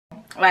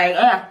Like,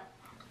 I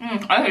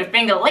hear his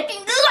finger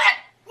licking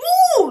good.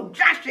 Ooh,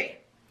 Joshy.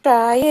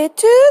 Try It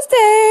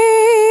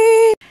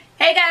Tuesday.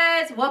 Hey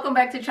guys, welcome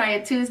back to Try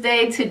It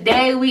Tuesday.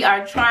 Today we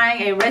are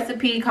trying a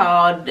recipe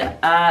called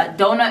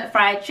Donut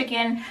Fried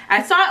Chicken.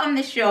 I saw it on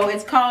this show.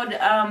 It's called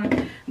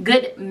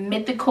Good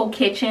Mythical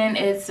Kitchen.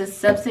 It's a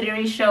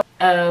subsidiary show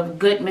of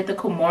Good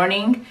Mythical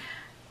Morning.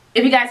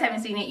 If you guys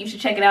haven't seen it, you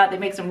should check it out. They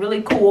make some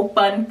really cool,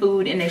 fun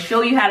food and they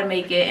show you how to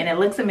make it and it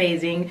looks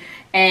amazing.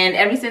 And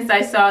ever since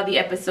I saw the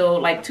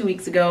episode like 2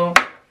 weeks ago,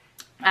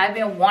 I've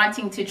been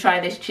wanting to try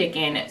this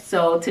chicken.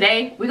 So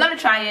today we're gonna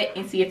try it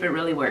and see if it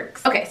really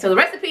works. Okay, so the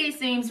recipe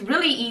seems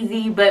really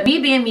easy, but me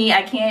being me,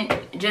 I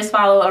can't just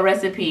follow a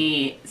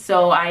recipe.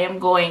 So I am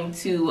going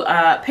to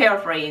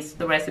paraphrase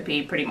the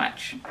recipe pretty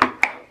much.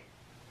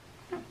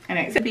 And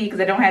it's because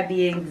I don't have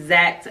the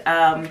exact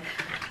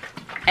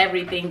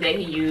everything that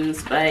he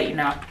used, but you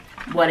know,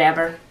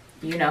 whatever,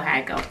 you know how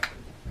it goes.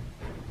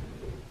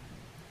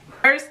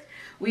 First,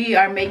 we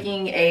are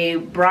making a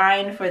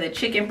brine for the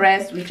chicken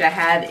breast, which I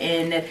have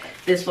in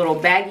this little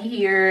baggie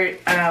here.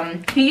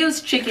 He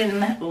used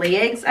chicken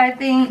legs, I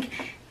think,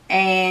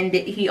 and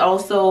he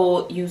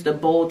also used a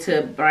bowl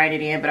to brine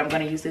it in, but I'm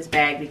gonna use this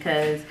bag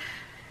because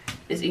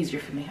it's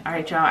easier for me. All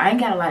right, y'all, I ain't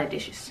got a lot of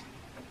dishes.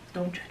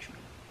 Don't judge me.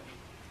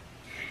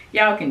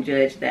 Y'all can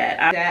judge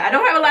that. I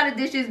don't have a lot of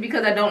dishes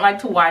because I don't like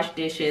to wash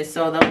dishes,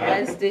 so the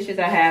less dishes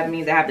I have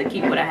means I have to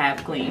keep what I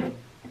have clean.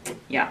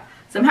 Yeah.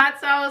 Some hot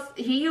sauce.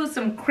 He used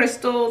some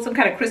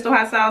kind of crystal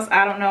hot sauce.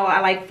 I don't know. I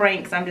like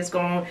Frank's. I'm just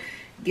going to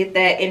get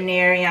that in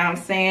there. You know what I'm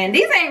saying?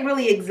 These ain't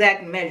really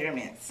exact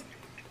measurements.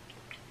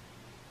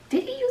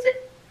 Did he use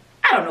it?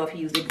 I don't know if he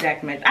used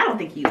exact measurements. I don't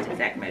think he used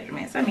exact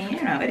measurements. I mean,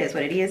 you know, it is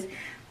what it is. A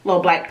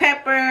little black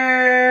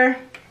pepper.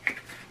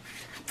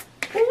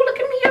 Oh, look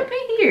at me up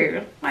in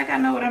here. Like I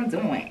know what I'm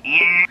doing.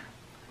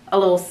 A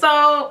little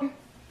salt.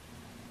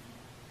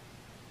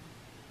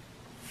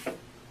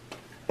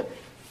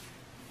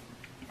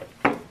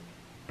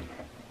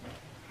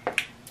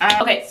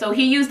 Okay, so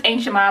he used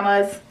Ancient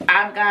Mama's.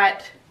 I've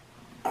got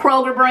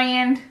Kroger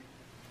brand.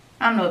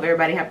 I don't know if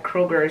everybody have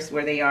Kroger's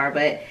where they are,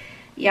 but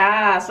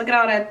yes, look at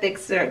all that thick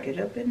syrup. Get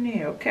up in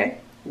there, okay?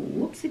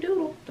 Whoopsie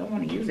doodle. Don't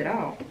want to use it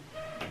all.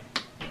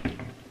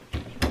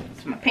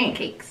 It's for my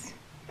pancakes.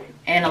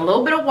 And a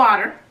little bit of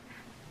water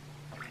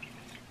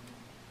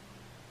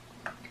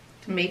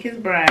to make his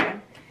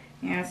brine.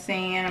 You know what I'm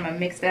saying? I'm going to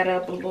mix that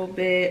up a little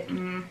bit.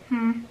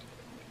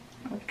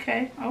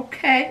 Okay,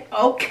 okay,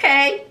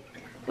 okay.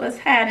 What's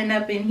hiding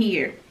up in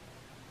here?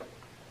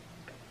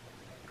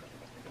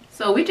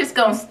 So we just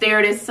gonna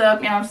stir this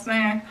up, you know what I'm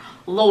saying?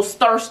 A little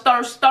stir,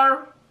 stir,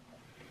 stir.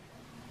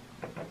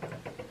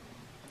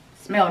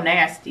 Smell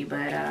nasty,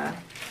 but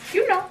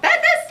you know,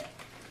 that's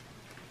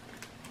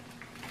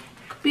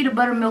could be the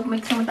buttermilk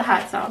mixed in with the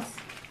hot sauce.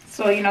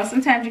 So, you know,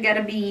 sometimes you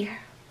gotta be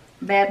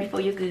bad before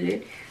you're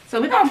good.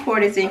 So we're gonna pour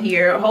this in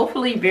here,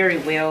 hopefully very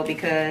well,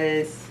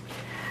 because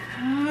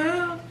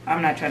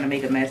I'm not trying to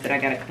make a mess that I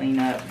gotta clean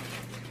up.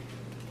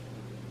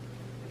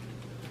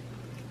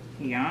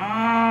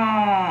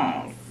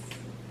 Yes.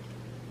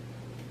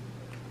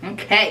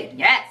 Okay,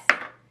 yes.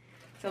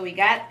 So we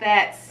got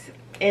that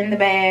in the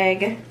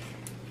bag.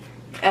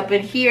 Up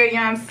in here, you know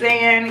what I'm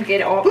saying?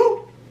 Get it all.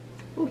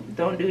 Ooh,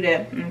 don't do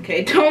that.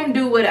 Okay, don't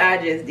do what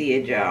I just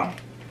did, y'all.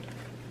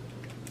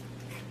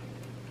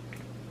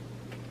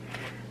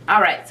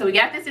 Alright, so we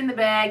got this in the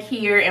bag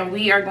here, and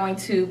we are going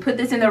to put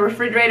this in the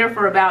refrigerator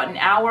for about an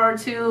hour or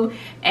two,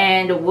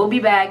 and we'll be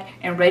back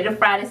and ready to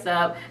fry this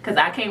up, because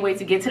I can't wait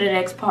to get to the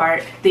next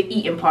part, the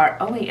eating part.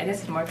 Oh wait, I guess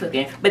there's more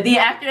cooking. But then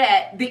after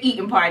that, the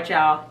eating part,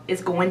 y'all,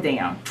 is going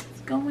down.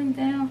 It's going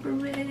down for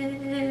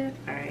real.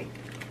 Alright.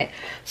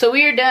 So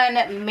we are done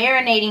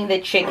marinating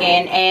the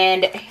chicken,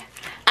 and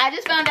I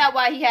just found out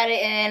why he had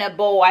it in a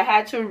bowl. I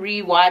had to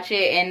re-watch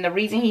it, and the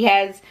reason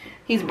he's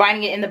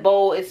brining it in the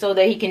bowl is so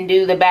that he can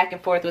do the back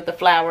and forth with the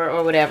flour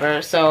or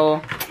whatever.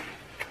 So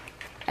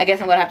I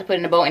guess I'm gonna have to put it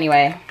in the bowl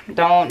anyway.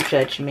 Don't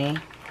judge me,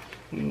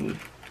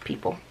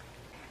 people.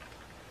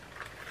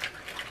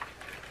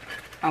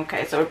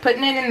 Okay, so we're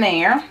putting it in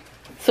there.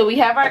 So we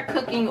have our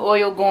cooking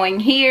oil going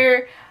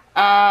here.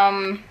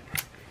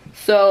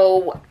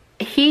 So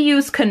he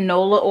used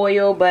canola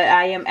oil, but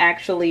I am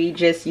actually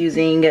just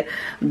using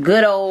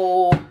good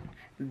old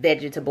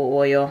vegetable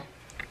oil.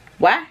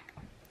 Why?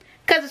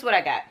 Because it's what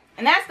I got.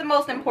 And that's the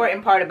most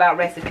important part about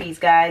recipes,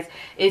 guys,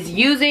 is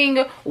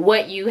using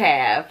what you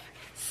have.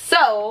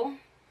 So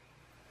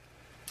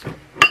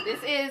this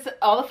is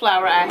all the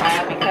flour I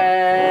have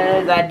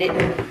because I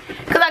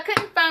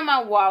couldn't find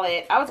my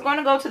wallet. I was going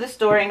to go to the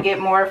store and get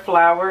more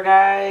flour,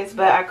 guys,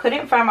 but I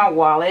couldn't find my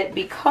wallet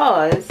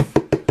because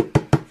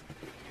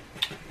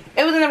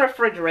it was in the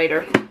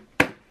refrigerator.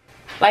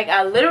 Like,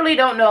 I literally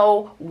don't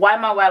know why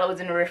my wallet was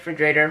in the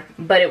refrigerator,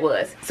 but it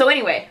was. So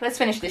anyway, let's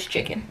finish this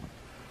chicken.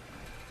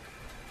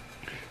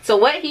 So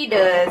what he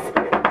does,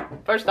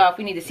 first off,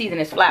 we need to season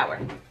his flour.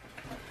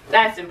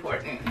 That's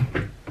important.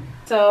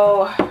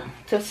 So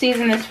to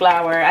season this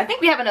flour, I think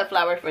we have enough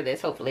flour for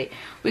this, hopefully.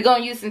 We're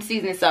going to use some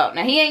seasoning salt.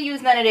 Now, he ain't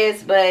used none of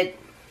this, but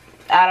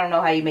I don't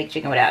know how you make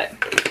chicken without it.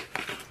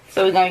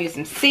 So we're gonna use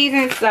some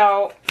seasoned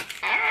salt,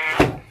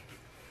 a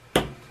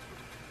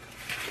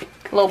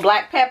little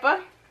black pepper,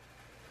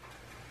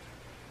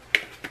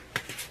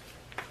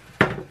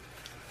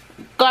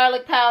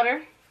 garlic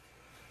powder,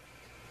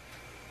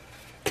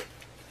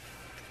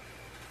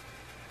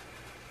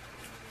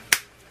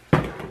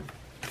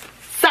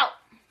 salt,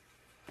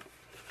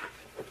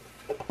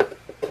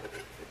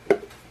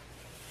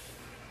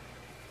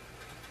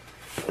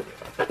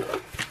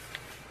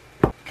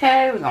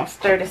 okay, we're gonna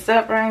stir this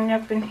up right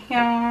up in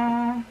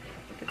here.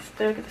 Get the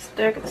stir, get the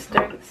stir, get the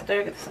stir, get the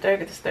stir, get the stir,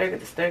 get the stir, get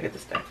the stir, get the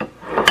stir.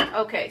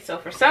 Okay, so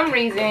for some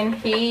reason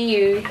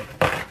he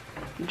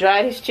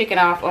dried his chicken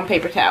off on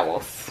paper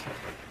towels.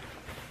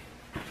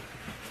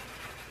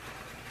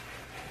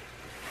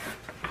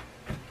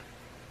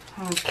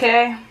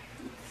 Okay,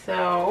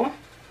 so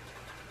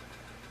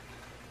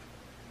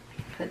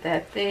put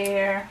that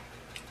there.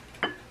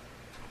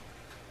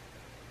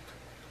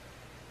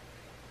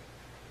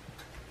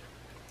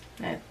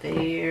 That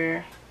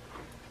there.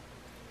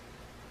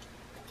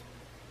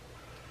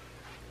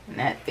 And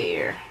that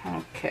there.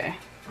 Okay.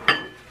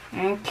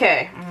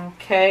 Okay.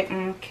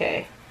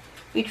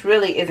 Which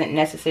really isn't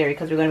necessary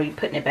because we're going to be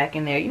putting it back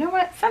in there. You know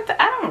what?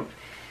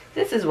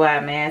 This is why,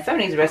 man. Some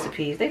of these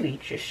recipes, they be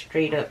just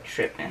straight up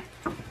tripping.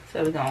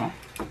 So we're going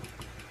to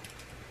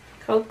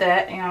coat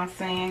that, you know what I'm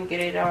saying? Get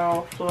it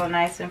all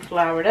nice and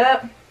floured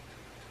up.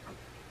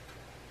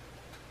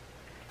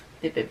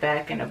 Dip it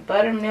back in the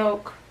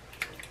buttermilk.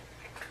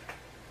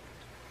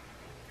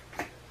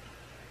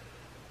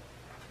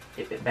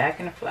 Dip it back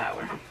in the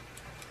flour.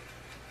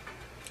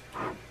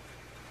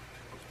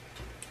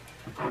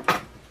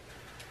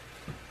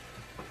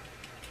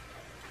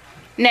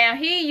 Now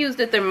he used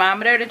the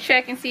thermometer to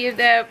check and see if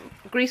that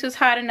grease was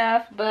hot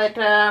enough, but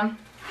I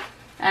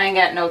ain't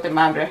got no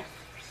thermometer.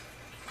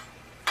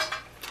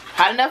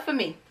 Hot enough for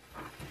me.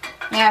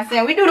 You know what I'm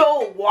saying? We do the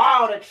old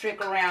water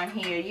trick around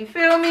here. You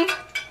feel me?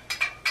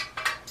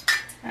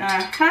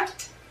 Uh-huh.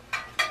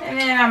 And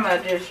then I'm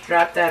gonna just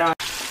drop that on.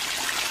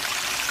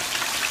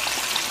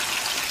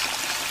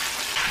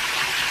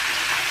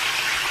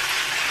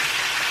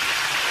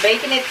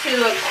 Baking it to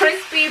a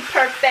crispy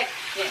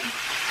perfection.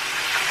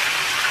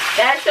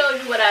 That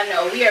shows you what I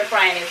know. We are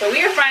frying it. So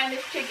we are frying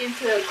this chicken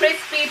to a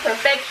crispy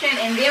perfection,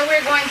 and then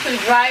we're going to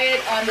dry it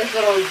on this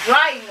little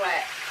drying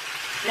rack.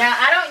 Now,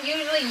 I don't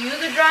usually use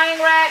a drying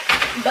rack,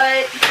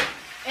 but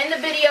in the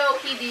video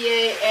he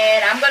did,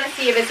 and I'm going to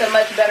see if it's a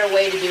much better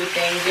way to do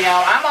things. You know,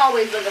 I'm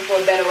always looking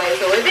for a better way.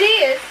 So if it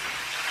is,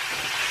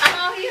 I'm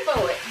all here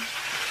for it.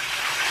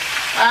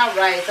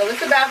 Alright, so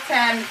it's about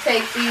time to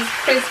take these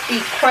crispy,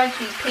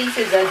 crunchy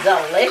pieces of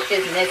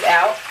deliciousness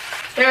out.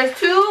 There's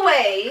two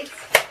ways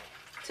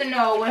to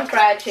know when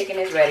fried chicken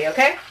is ready,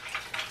 okay?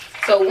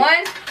 So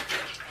one,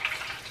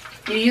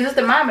 you use a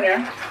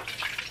thermometer,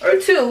 or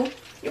two,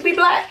 you'll be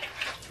black.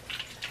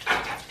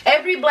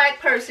 Every black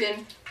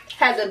person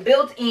has a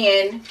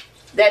built-in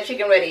that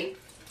chicken ready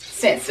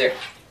sensor.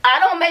 I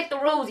don't make the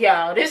rules,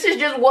 y'all. This is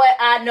just what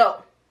I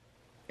know.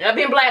 I've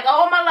been black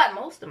all my life,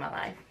 most of my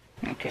life.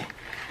 Okay.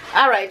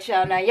 Alright,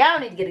 y'all. Now, y'all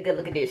need to get a good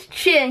look at this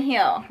chin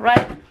here,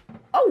 right?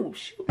 Oh,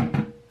 shoot.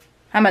 I'm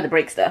about to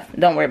break stuff.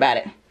 Don't worry about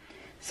it.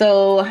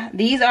 So,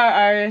 these are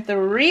our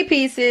 3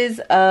 pieces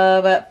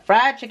of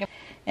fried chicken.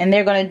 And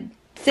they're going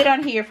to sit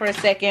on here for a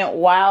second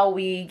while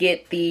we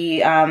get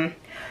the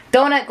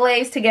donut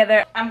glaze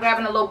together. I'm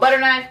grabbing a little butter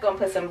knife. Going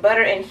to put some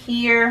butter in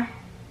here.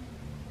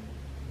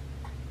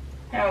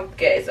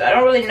 Okay, so I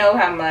don't really know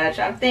how much.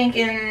 I'm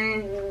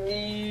thinking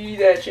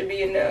that should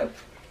be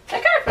enough.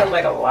 That kind of feels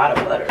like a lot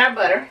of butter. Our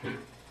butter.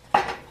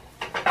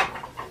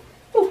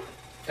 Ooh,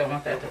 don't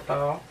want that to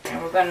fall.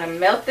 And we're going to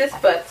melt this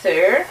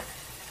butter.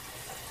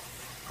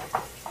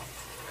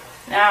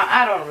 Now,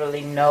 I don't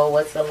really know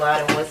what's a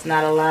lot and what's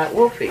not a lot.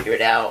 We'll figure it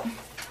out.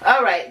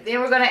 Alright, then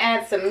we're going to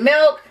add some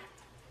milk.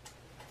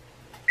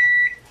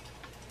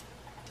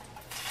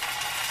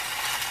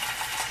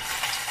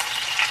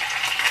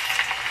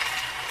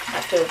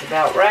 That feels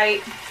about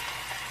right.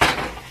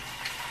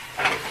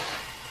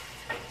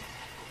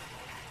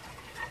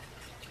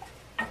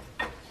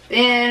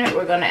 Then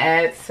we're going to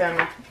add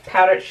some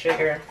powdered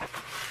sugar.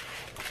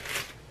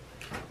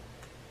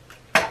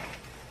 A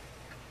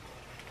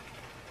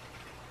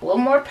little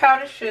more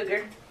powdered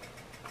sugar.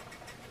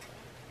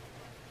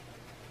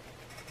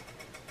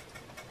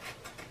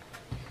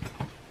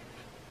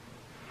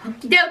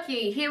 Okie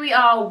dokie, here we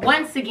are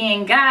once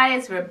again,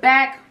 guys. We're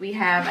back. We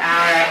have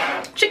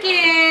our chicken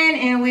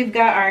and we've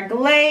got our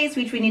glaze,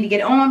 which we need to get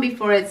on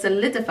before it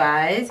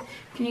solidifies.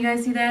 Can you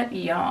guys see that?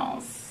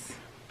 Yes.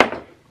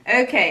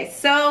 Okay,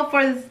 so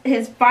for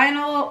his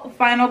final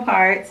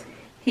parts,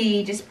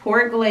 he just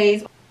poured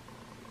glaze.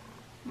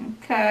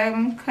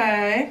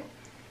 Okay.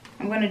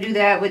 I'm going to do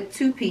that with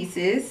 2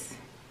 pieces.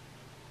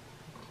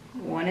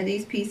 One of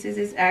these pieces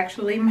is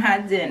actually my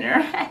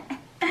dinner.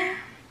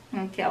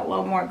 Okay, a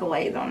little more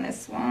glaze on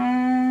this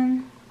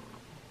one.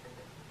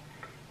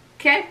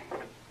 Okay.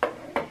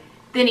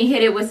 Then he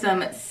hit it with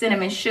some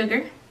cinnamon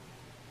sugar.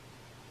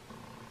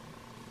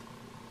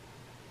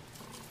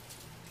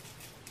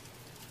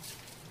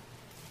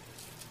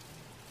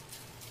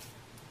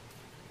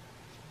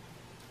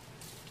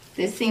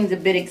 This seems a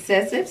bit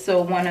excessive,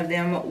 so one of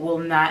them will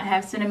not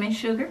have cinnamon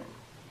sugar.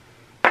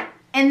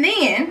 And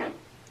then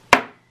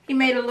he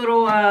made a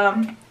little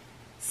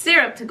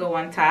syrup to go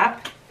on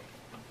top.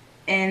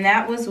 And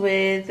that was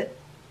with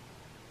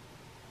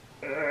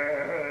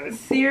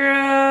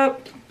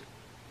syrup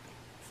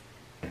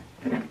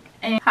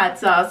and hot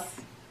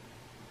sauce.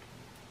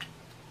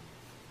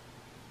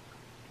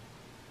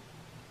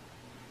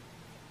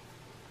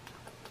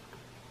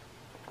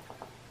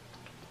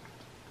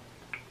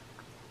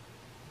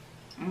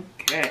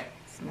 Okay,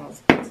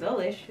 smells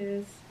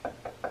delicious.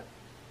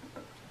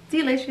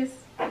 Delicious.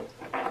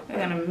 We're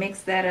gonna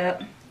mix that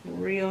up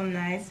real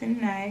nice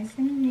and nice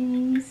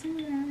and nice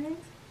and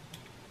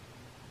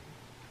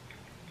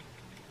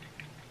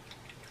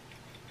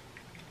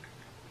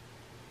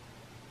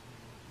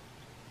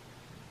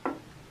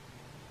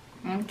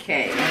nice.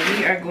 Okay, and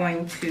we are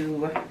going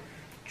to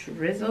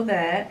drizzle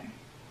that.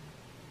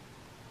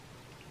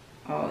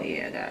 Oh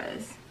yeah,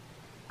 guys.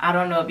 I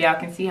don't know if y'all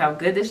can see how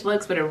good this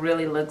looks, but it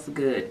really looks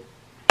good.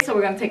 So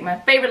we're gonna take my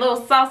favorite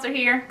little saucer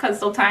here, because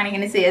it's so tiny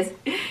and it says,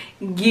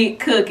 "Get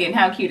cooking."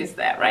 How cute is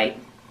that, right?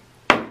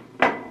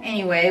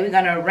 Anyway, we're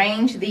gonna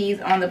arrange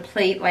these on the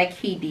plate like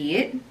he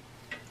did.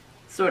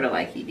 Sort of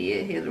like he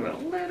did. His were a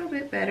little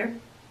bit better.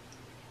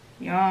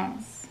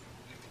 Yes.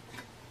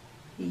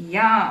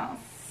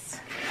 Yes.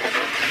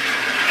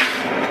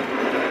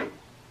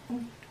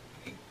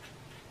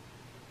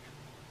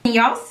 Can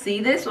y'all see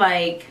this?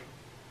 Like,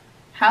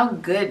 how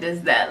good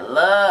does that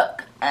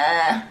look?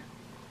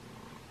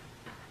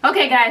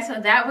 Okay guys, so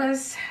that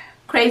was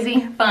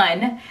crazy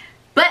fun.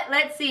 But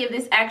let's see if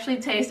this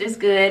actually tastes as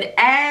good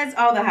as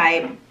all the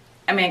hype.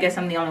 I mean, I guess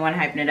I'm the only one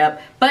hyping it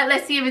up. But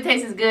let's see if it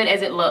tastes as good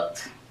as it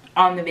looked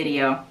on the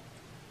video.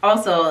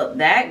 Also,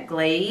 that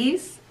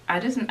glaze,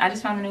 I just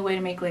found a new way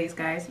to make glaze,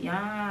 guys.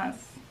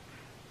 Yes.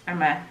 I'm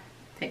gonna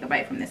take a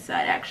bite from this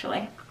side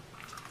actually.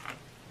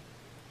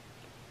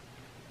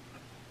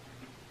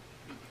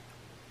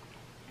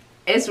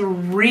 It's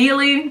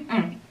really,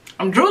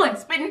 I'm drooling,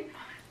 spitting.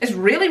 It's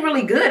really,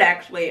 really good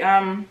actually.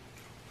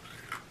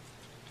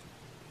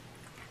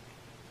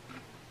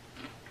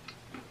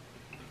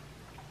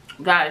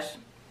 Guys,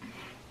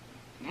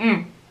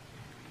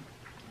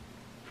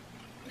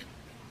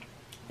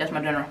 that's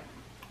my dinner.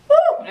 Woo,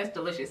 that's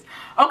delicious.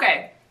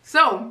 Okay,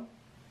 so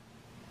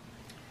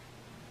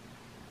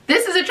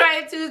this is a Try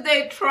It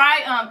Tuesday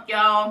triumph,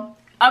 y'all.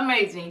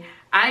 Amazing.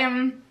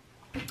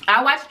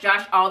 I watch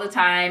Josh all the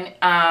time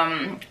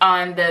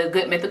on the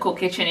Good Mythical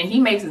Kitchen, and he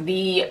makes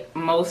the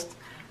most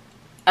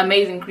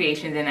amazing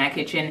creations in that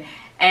kitchen.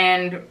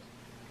 And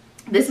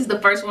this is the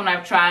first one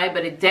I've tried,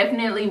 but it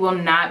definitely will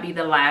not be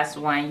the last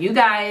one. You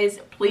guys,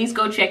 please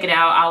go check it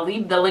out. I'll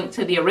leave the link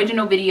to the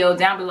original video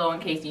down below in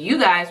case you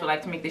guys would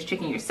like to make this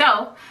chicken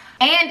yourself.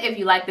 And if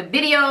you like the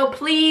video,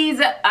 please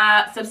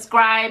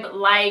subscribe,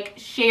 like,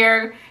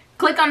 share.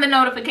 Click on the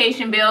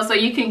notification bell so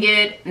you can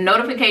get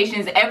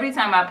notifications every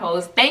time I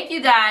post. Thank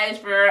you guys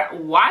for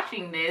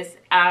watching this.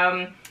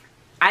 I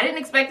didn't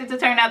expect it to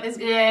turn out this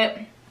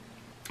good,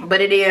 but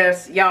it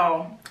is,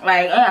 y'all.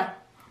 Like, I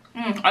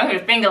hear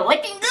his finger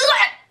licking good.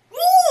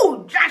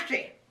 Ooh,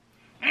 Joshy.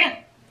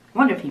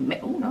 Wonder if he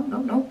made, oh,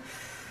 no.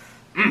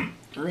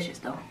 Delicious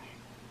though.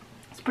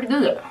 It's pretty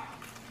good.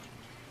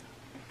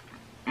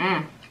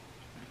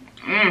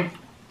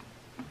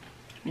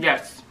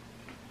 Yes.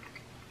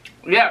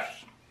 Yes.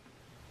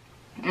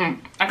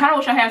 I kind of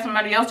wish I had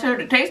somebody else here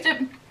to taste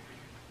it,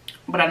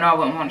 but I know I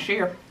wouldn't want to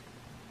share.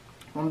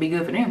 Wouldn't be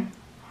good for them.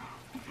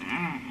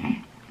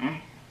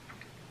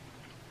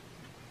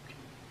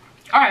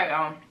 Alright,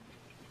 y'all.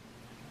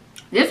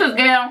 This is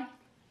Gail,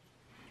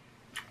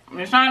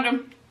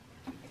 Deshawnda,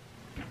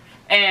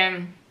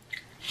 and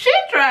she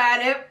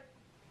tried it.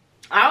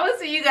 I will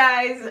see you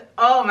guys,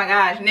 oh my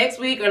gosh, next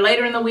week or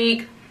later in the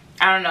week.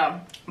 I don't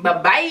know.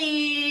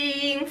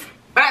 Bye-bye.